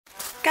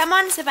Come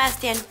on,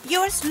 Sebastian.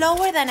 You're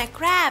slower than a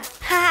crab.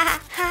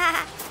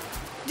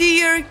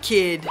 Dear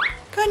kid,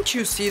 can't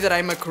you see that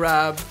I'm a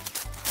crab?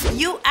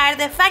 You are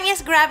the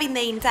funniest crab in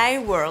the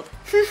entire world.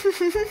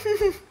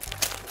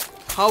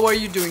 How are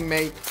you doing,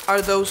 mate?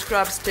 Are those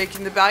crabs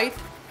taking the bite?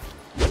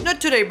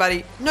 Not today,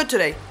 buddy. Not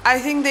today. I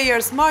think they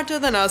are smarter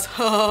than us.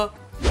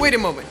 Wait a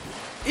moment.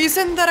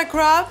 Isn't that a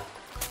crab?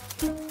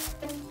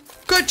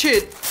 Catch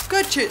it!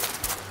 Catch it!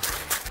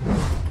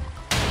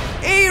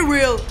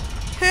 Ariel!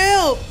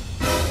 Help! Help!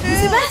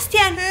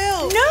 Sebastian!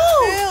 Help!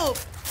 No! Help!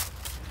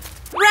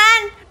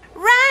 Run!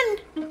 Run!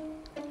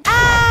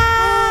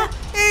 Ah!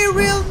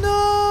 Ariel,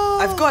 no!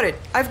 I've got it!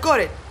 I've got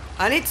it!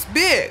 And it's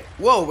big!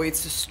 Whoa, it's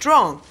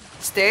strong!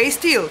 Stay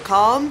still,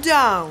 calm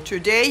down.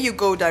 Today you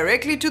go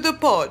directly to the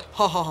pod.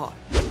 Ha ha ha.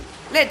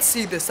 Let's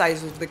see the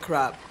size of the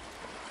crab.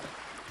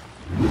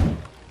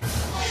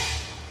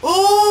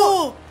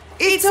 Oh!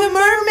 It's a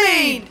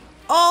mermaid!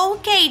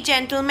 Okay,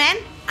 gentlemen.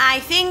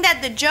 I think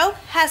that the joke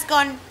has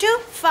gone too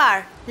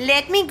far.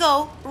 Let me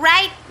go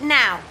right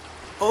now.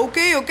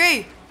 Okay,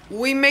 okay.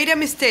 We made a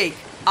mistake.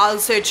 I'll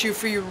set you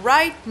free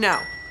right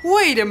now.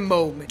 Wait a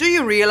moment. Do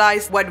you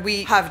realize what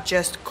we have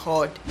just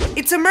caught?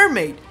 It's a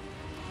mermaid.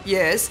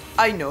 Yes,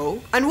 I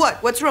know. And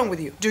what? What's wrong with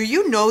you? Do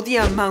you know the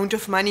amount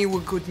of money we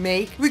could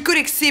make? We could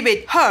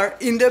exhibit her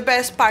in the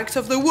best parks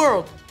of the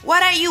world.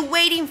 What are you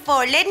waiting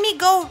for? Let me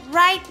go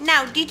right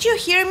now. Did you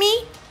hear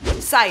me?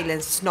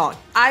 Silence, Snot.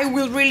 I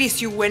will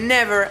release you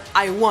whenever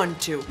I want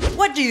to.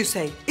 What do you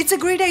say? It's a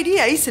great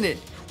idea, isn't it?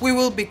 We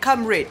will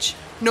become rich.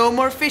 No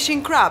more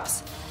fishing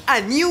crabs. A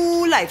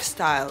new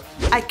lifestyle.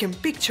 I can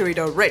picture it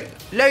already.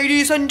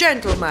 Ladies and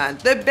gentlemen,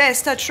 the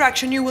best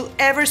attraction you will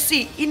ever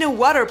see in a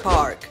water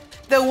park.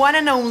 The one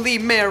and only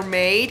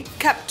mermaid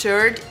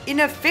captured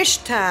in a fish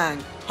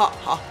tank. Ha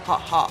ha ha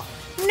ha.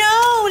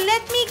 No,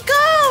 let me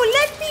go!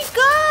 Let me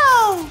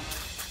go!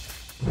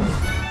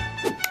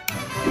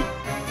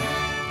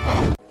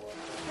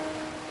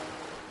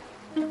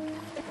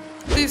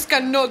 This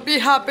cannot be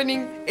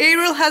happening.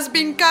 Ariel has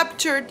been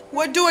captured.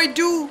 What do I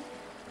do?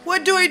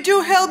 What do I do?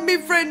 Help me,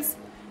 friends.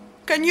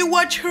 Can you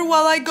watch her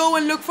while I go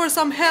and look for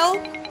some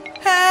help?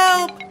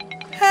 Help!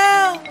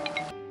 Help!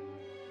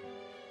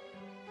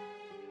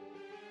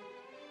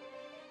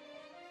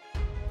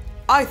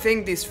 I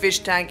think this fish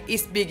tank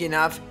is big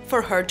enough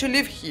for her to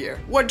live here.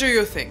 What do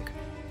you think?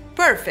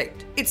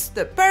 Perfect. It's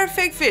the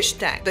perfect fish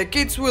tank. The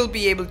kids will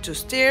be able to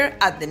stare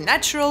at the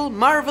natural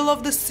marvel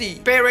of the sea.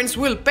 Parents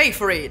will pay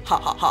for it. Ha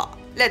ha ha.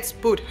 Let's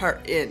put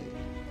her in.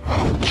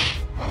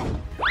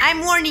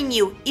 I'm warning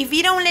you, if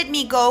you don't let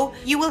me go,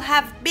 you will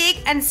have big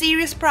and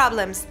serious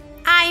problems.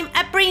 I'm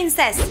a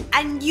princess,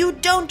 and you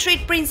don't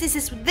treat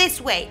princesses this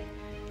way.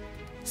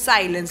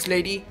 Silence,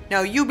 lady.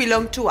 Now you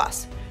belong to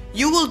us.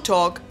 You will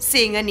talk,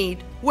 sing and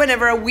eat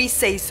whenever we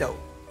say so.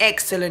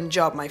 Excellent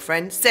job, my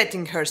friend,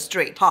 setting her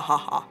straight. Ha ha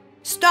ha.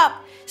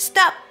 Stop!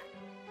 Stop!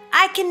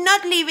 I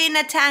cannot live in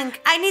a tank.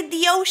 I need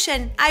the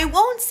ocean. I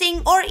won't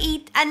sing or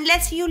eat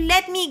unless you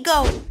let me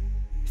go.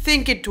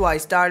 Think it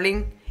twice,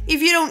 darling.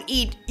 If you don't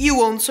eat, you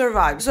won't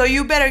survive. So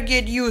you better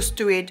get used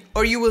to it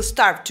or you will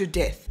starve to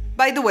death.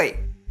 By the way,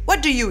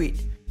 what do you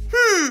eat?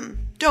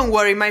 Don't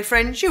worry, my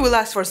friend, she will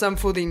ask for some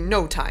food in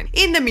no time.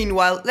 In the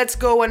meanwhile, let's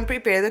go and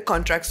prepare the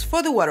contracts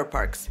for the water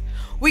parks.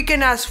 We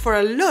can ask for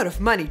a lot of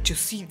money to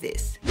see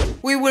this.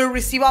 We will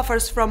receive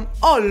offers from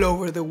all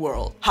over the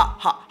world. Ha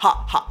ha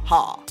ha ha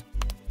ha.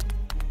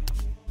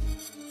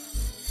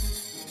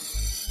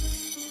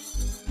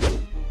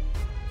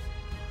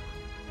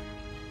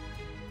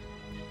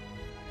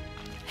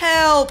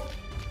 Help!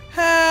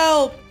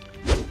 Help!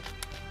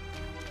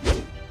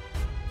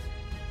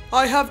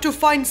 I have to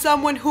find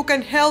someone who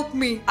can help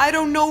me. I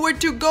don't know where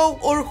to go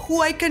or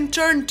who I can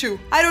turn to.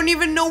 I don't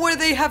even know where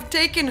they have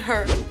taken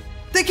her.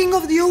 The king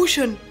of the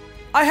ocean.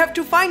 I have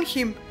to find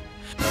him.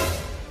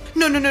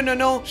 No, no, no, no,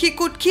 no. He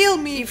could kill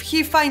me if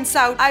he finds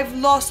out I've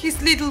lost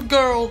his little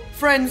girl.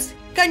 Friends,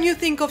 can you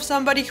think of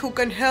somebody who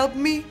can help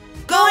me?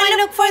 Go and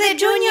look for the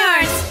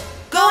juniors!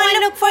 Go and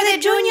look for the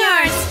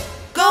juniors!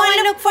 Go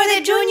and look for the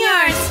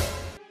juniors!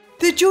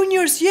 The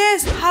juniors,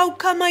 yes. How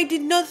come I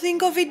did not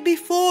think of it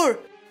before?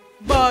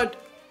 But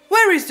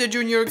where is the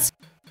juniors?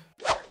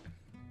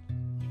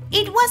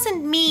 It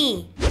wasn't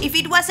me. If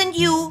it wasn't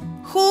you,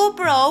 who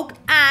broke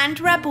Aunt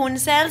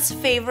Rapunzel's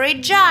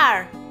favorite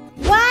jar?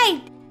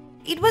 White!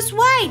 It was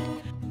white!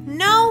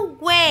 No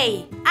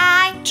way!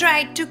 I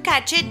tried to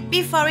catch it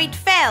before it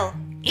fell.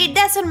 It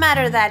doesn't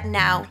matter that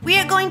now. We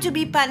are going to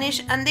be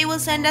punished and they will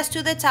send us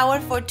to the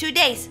tower for 2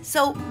 days.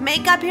 So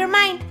make up your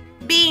mind.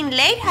 Being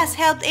late has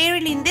helped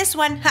Ariel in this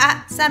one.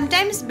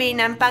 Sometimes being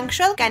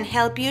unpunctual can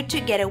help you to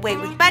get away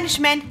with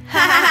punishment.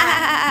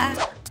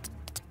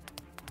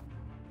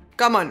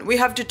 Come on, we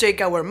have to take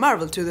our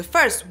marvel to the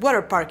first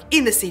water park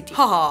in the city.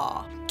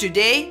 Haha!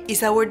 Today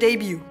is our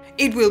debut.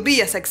 It will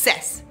be a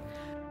success.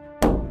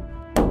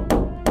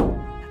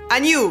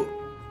 And you,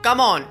 come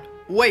on,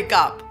 wake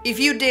up. If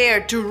you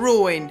dare to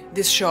ruin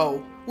this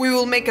show, we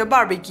will make a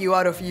barbecue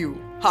out of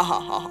you. Ha ha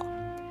ha ha.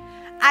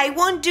 I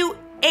won't do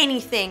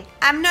anything.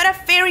 I'm not a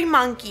fairy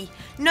monkey.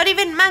 Not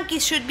even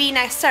monkeys should be in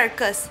a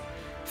circus.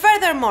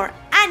 Furthermore,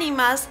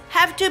 animals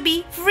have to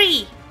be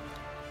free.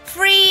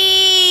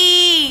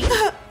 Free!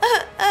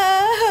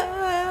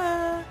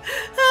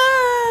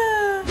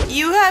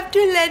 You have to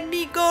let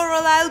me go or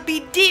I'll be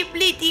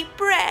deeply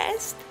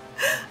depressed.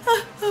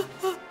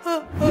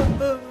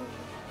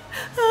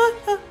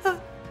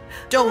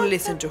 Don't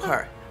listen to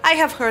her. I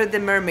have heard the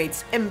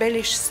mermaids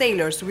embellish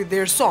sailors with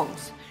their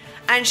songs,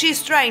 and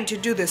she's trying to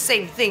do the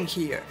same thing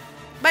here.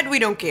 But we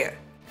don't care.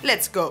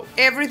 Let's go.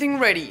 Everything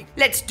ready.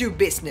 Let's do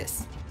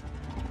business.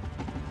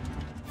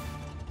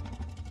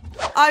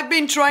 I've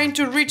been trying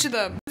to reach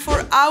them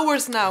for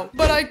hours now,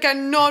 but I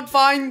cannot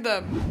find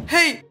them.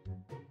 Hey!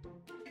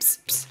 Psst,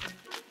 psst.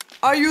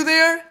 Are you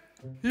there?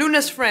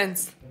 Luna's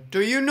friends,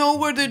 do you know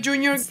where the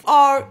juniors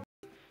are?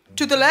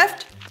 To the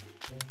left?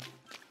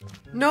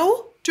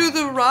 No? To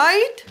the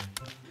right?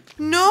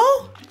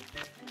 No?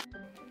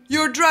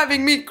 You're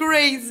driving me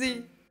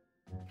crazy.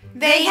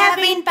 They have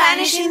been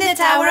punished in the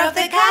tower of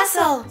the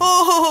castle.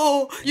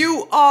 Oh,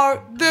 you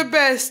are the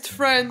best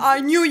friend. I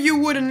knew you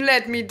wouldn't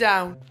let me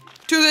down.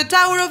 To the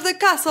tower of the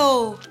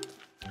castle.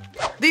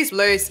 This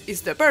place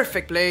is the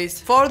perfect place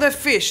for the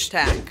fish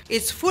tank.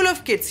 It's full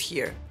of kids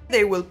here.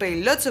 They will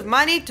pay lots of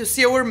money to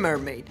see our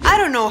mermaid. I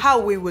don't know how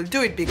we will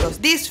do it because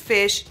this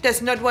fish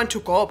does not want to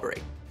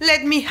cooperate.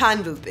 Let me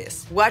handle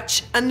this.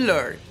 Watch and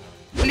learn.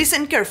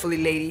 Listen carefully,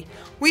 lady.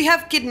 We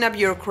have kidnapped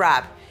your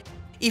crab.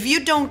 If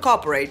you don't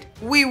cooperate,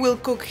 we will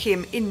cook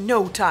him in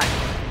no time.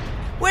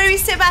 Where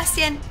is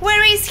Sebastian?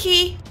 Where is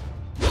he?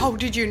 How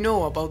did you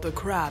know about the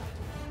crab?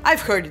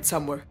 I've heard it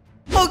somewhere.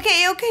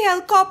 Okay,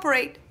 I'll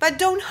cooperate. But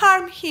don't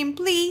harm him,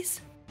 please.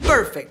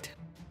 Perfect.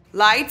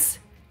 Lights,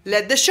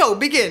 let the show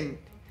begin.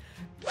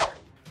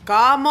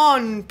 Come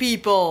on,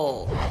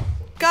 people.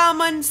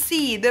 Come and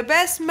see the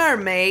best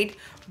mermaid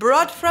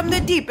brought from the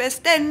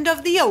deepest end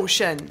of the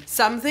ocean.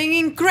 Something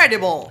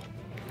incredible.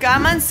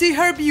 Come and see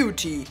her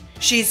beauty.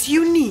 She's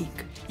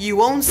unique. You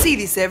won't see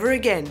this ever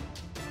again.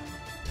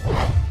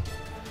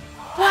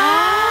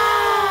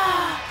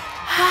 Wow!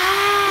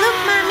 Look,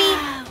 Mommy!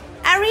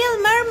 A real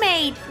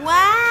mermaid!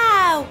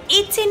 Wow!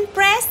 It's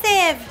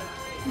impressive!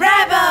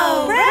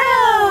 Bravo!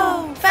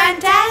 Bravo!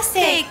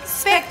 Fantastic!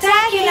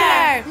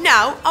 Spectacular!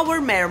 Now our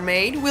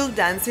mermaid will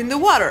dance in the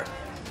water.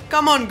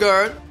 Come on,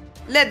 girl.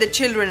 Let the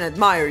children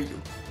admire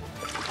you.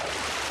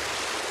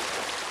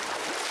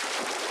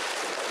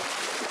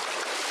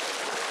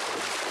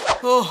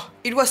 Oh,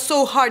 it was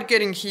so hard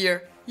getting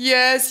here.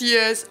 Yes,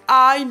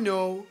 I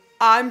know.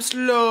 I'm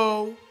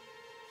slow.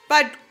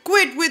 But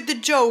quit with the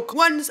joke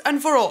once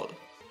and for all.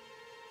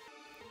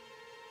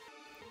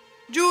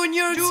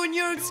 Juniors.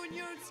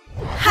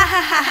 Ha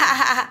ha ha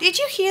ha! Did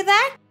you hear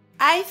that?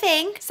 I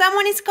think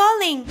someone is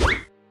calling.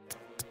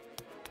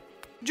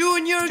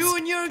 Juniors.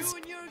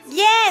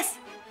 Yes,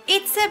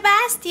 it's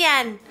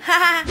Sebastian.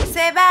 Haha,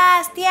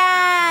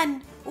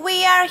 Sebastian,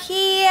 we are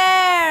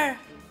here.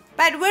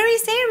 But where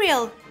is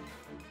Ariel?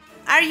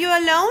 Are you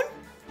alone?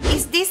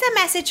 Is this a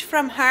message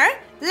from her?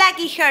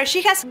 Lucky her,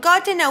 she has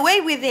gotten away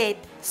with it.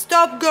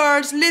 Stop,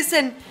 girls,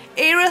 listen.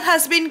 Ariel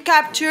has been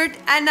captured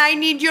and I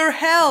need your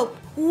help.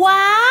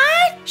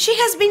 What? She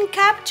has been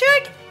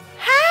captured?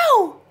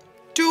 How?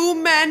 2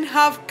 men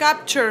have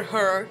captured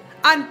her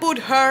and put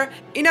her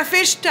in a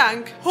fish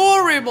tank.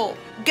 Horrible.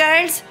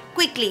 Girls,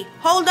 quickly,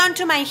 hold on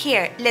to my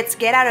hair. Let's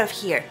get out of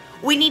here.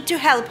 We need to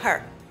help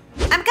her.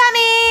 I'm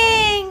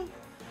coming!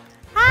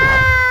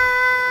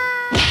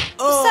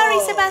 Sorry,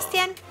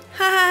 Sebastian.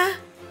 Haha.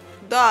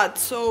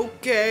 That's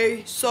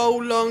okay. So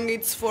long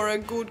it's for a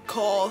good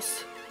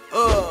cause.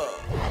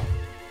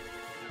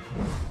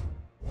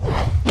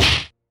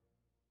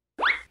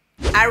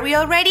 Are we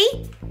all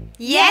ready?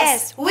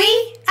 Yes,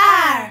 we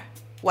are.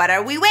 What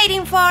are we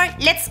waiting for?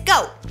 Let's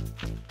go.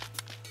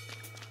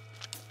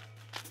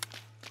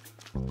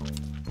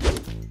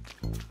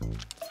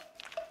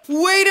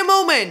 Wait a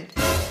moment.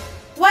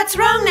 What's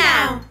wrong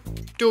now?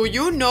 Do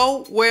you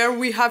know where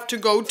we have to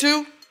go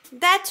to?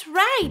 That's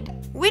right.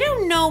 We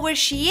don't know where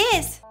she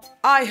is.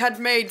 I had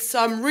made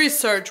some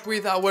research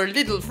with our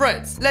little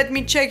friends. Let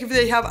me check if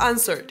they have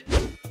answered.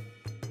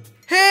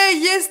 Hey,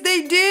 yes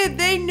they did.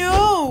 They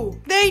know.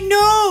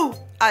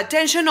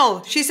 Attention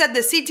all. She's at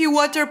the city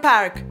water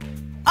park.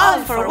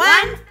 All for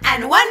one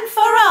and one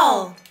for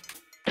all.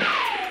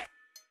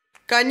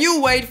 Can you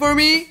wait for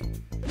me?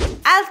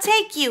 I'll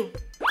take you.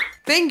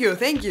 Thank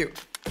you.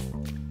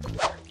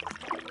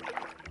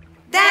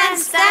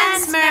 Dance,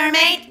 dance,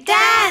 mermaid,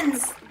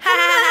 dance! Ha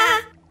ha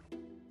ha!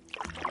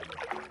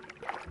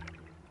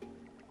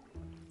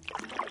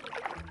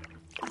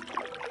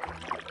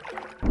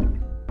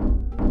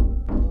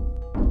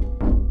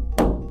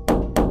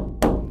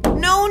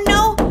 No,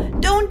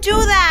 don't do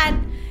that!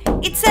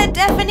 It's a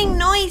deafening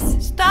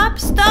noise. Stop!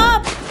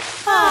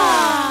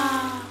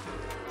 Ah.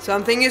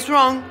 Something is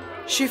wrong.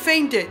 She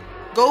fainted.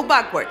 Go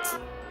backwards.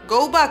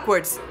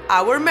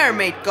 Our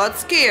mermaid got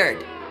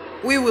scared.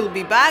 We will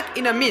be back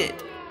in a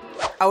minute.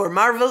 Our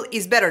marvel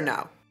is better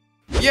now.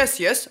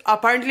 Yes,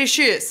 apparently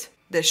she is.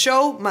 The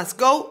show must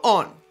go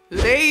on.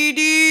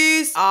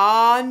 Ladies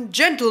and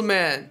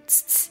gentlemen,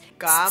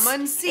 come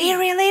and see.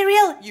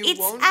 Ariel, You it's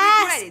won't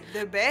us. regret it.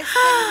 The best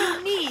that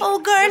you need. Oh,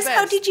 girls, The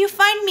how best did you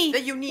find me?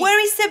 that you need. Where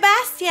is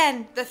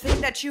Sebastian? The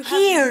thing that you have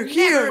Here.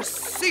 never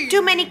seen.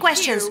 Too many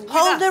questions. Here with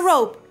Hold the us.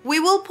 rope. We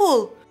will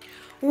pull.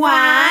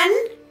 1,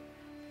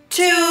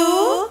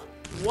 2,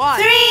 1,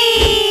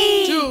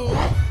 3. 2,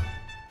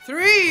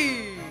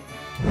 3.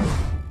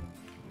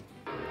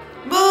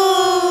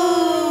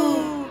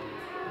 Boo!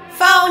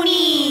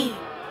 Phony!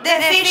 The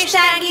fish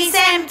tank is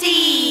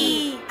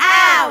empty!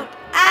 Out!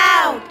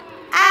 Out!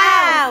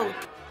 Out!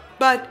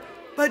 But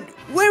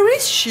where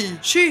is she?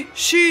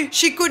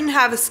 She couldn't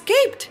have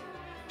escaped.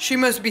 She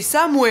must be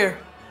somewhere.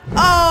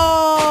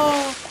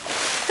 Oh!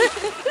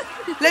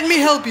 Let me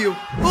help you.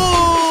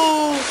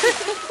 Oh!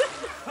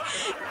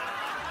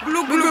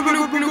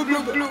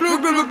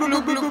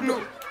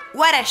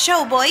 What a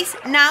show, boys!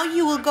 Now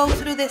you will go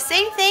through the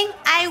same thing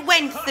I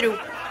went through.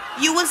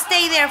 You will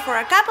stay there for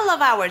a couple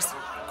of hours.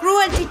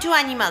 Cruelty to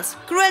animals,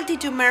 cruelty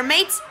to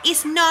mermaids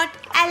is not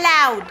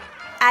allowed.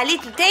 A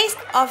little taste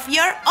of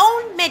your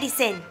own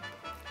medicine.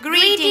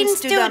 Greetings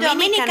to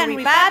Dominican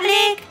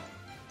Republic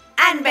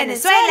and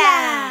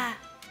Venezuela.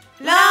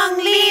 Long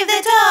live the